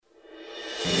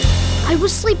I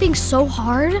was sleeping so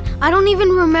hard, I don't even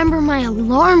remember my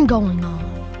alarm going off.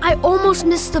 I almost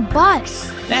missed the bus.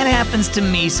 That happens to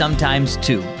me sometimes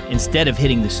too. Instead of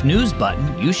hitting the snooze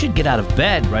button, you should get out of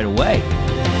bed right away.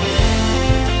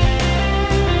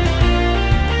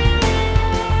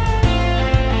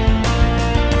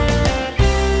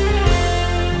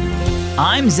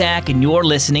 I'm Zach, and you're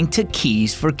listening to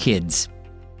Keys for Kids.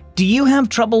 Do you have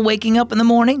trouble waking up in the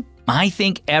morning? I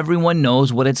think everyone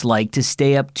knows what it's like to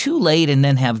stay up too late and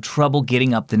then have trouble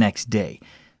getting up the next day.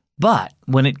 But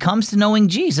when it comes to knowing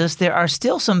Jesus, there are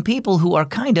still some people who are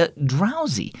kinda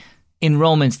drowsy. In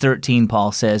Romans 13,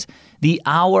 Paul says, "The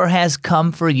hour has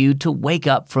come for you to wake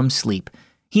up from sleep."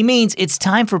 He means it's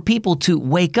time for people to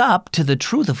wake up to the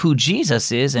truth of who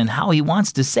Jesus is and how he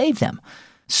wants to save them.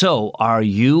 So, are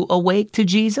you awake to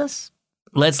Jesus?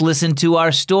 Let's listen to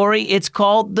our story. It's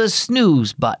called The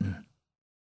Snooze Button.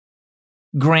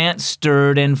 Grant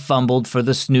stirred and fumbled for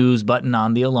the snooze button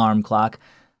on the alarm clock.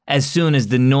 As soon as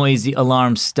the noisy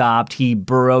alarm stopped, he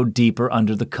burrowed deeper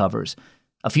under the covers.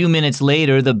 A few minutes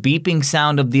later, the beeping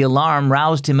sound of the alarm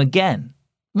roused him again.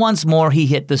 Once more, he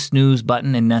hit the snooze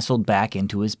button and nestled back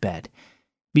into his bed.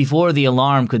 Before the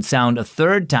alarm could sound a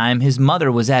third time, his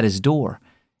mother was at his door.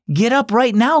 "Get up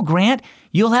right now, Grant.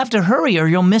 You'll have to hurry or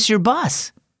you'll miss your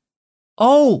bus."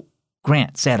 "Oh!"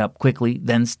 Grant sat up quickly,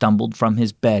 then stumbled from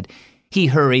his bed. He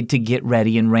hurried to get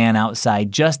ready and ran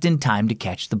outside just in time to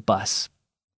catch the bus.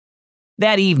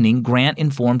 That evening, Grant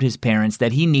informed his parents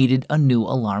that he needed a new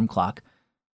alarm clock.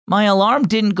 "My alarm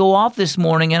didn't go off this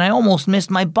morning and I almost missed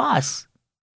my bus."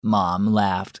 Mom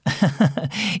laughed.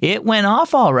 "It went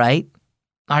off all right."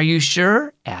 "Are you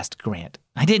sure?" asked Grant.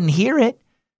 "I didn't hear it."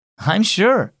 "I'm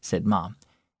sure," said Mom.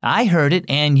 "I heard it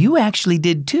and you actually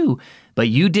did too, but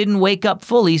you didn't wake up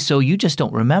fully, so you just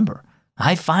don't remember.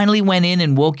 I finally went in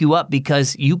and woke you up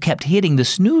because you kept hitting the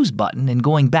snooze button and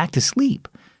going back to sleep."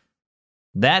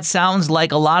 "That sounds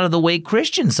like a lot of the way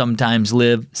Christians sometimes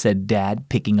live," said Dad,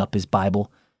 picking up his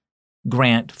Bible.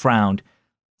 Grant frowned.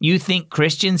 "You think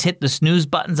Christians hit the snooze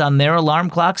buttons on their alarm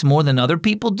clocks more than other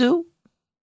people do?"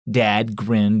 Dad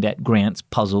grinned at Grant's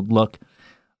puzzled look.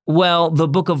 "Well, the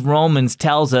book of Romans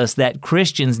tells us that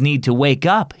Christians need to wake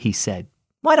up," he said.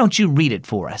 "Why don't you read it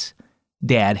for us?"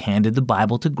 Dad handed the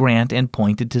Bible to Grant and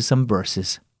pointed to some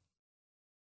verses.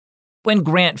 When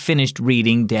Grant finished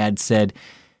reading, Dad said,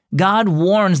 "God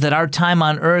warns that our time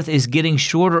on earth is getting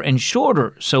shorter and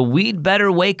shorter, so we'd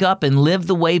better wake up and live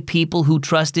the way people who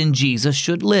trust in Jesus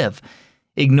should live.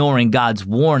 Ignoring God's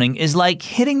warning is like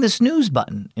hitting the snooze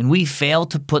button, and we fail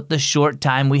to put the short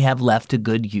time we have left to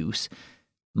good use."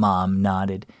 Mom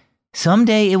nodded.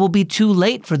 "Someday it will be too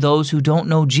late for those who don't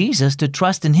know Jesus to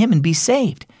trust in him and be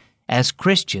saved. As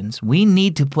Christians, we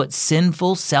need to put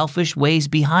sinful, selfish ways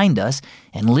behind us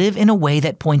and live in a way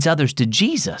that points others to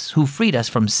Jesus, who freed us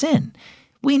from sin.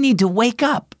 We need to wake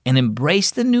up and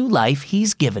embrace the new life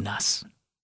he's given us."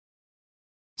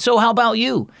 So how about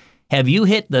you? Have you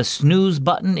hit the snooze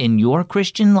button in your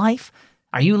Christian life?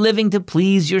 Are you living to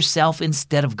please yourself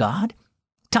instead of God?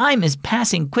 Time is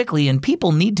passing quickly and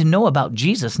people need to know about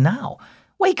Jesus now.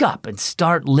 Wake up and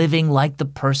start living like the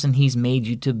person he's made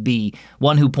you to be,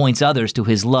 one who points others to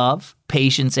his love,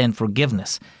 patience, and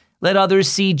forgiveness. Let others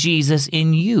see Jesus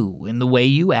in you, in the way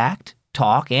you act,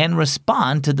 talk, and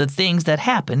respond to the things that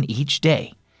happen each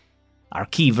day. Our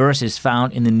key verse is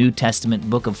found in the New Testament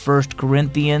book of 1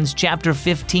 Corinthians, chapter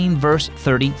 15, verse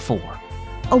 34.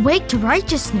 "Awake to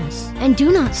righteousness and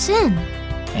do not sin."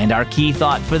 And our key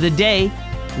thought for the day,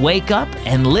 wake up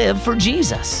and live for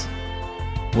Jesus.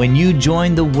 When you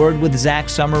join the Word with Zach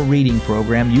summer reading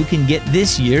program, you can get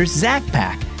this year's Zach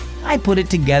Pack. I put it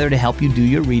together to help you do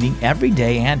your reading every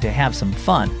day and to have some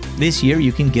fun. This year,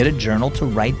 you can get a journal to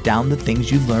write down the things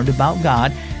you've learned about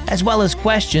God, as well as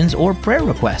questions or prayer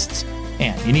requests.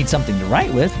 And you need something to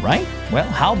write with, right? Well,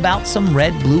 how about some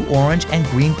red, blue, orange, and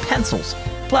green pencils?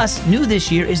 Plus, new this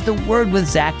year is the Word with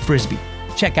Zach Frisbee.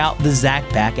 Check out the Zach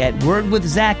Pack at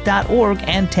wordwithzach.org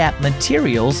and tap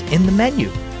Materials in the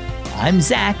menu. I'm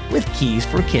Zach with Keys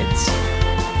for Kids.